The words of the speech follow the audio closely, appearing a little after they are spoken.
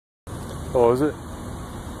Oh, is it?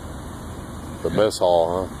 The mess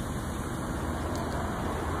hall, huh?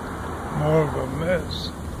 More of a mess.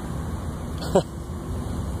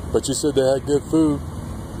 But you said they had good food.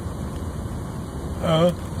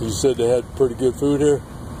 Huh? You said they had pretty good food here?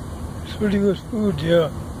 It's pretty good food,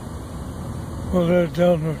 yeah. Well, they're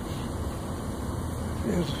down there.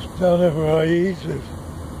 It's down there where I eat. It's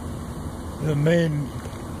the main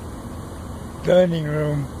dining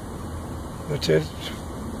room. That's it.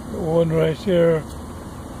 The one right there.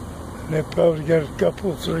 And they probably got a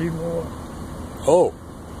couple, 3 more. Oh,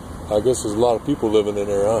 I guess there's a lot of people living in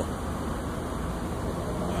there, huh?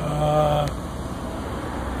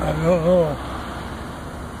 I don't know.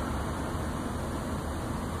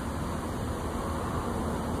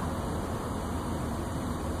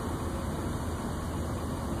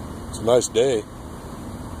 It's a nice day.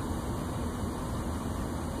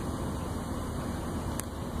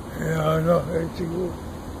 Yeah, I know. I hate to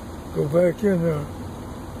go back in there.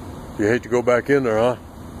 You hate to go back in there, huh?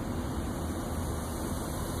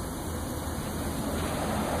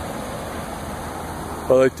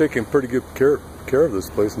 Well, they're taking pretty good care of this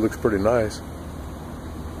place. It looks pretty nice.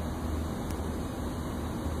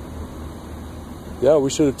 Yeah, we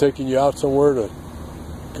should have taken you out somewhere to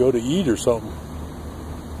go to eat or something.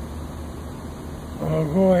 Well,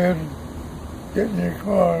 go ahead and get in your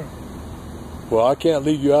car. Well, I can't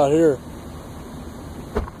leave you out here.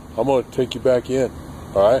 I'm going to take you back in.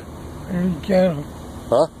 All right? You can.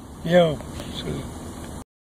 Huh? Yeah.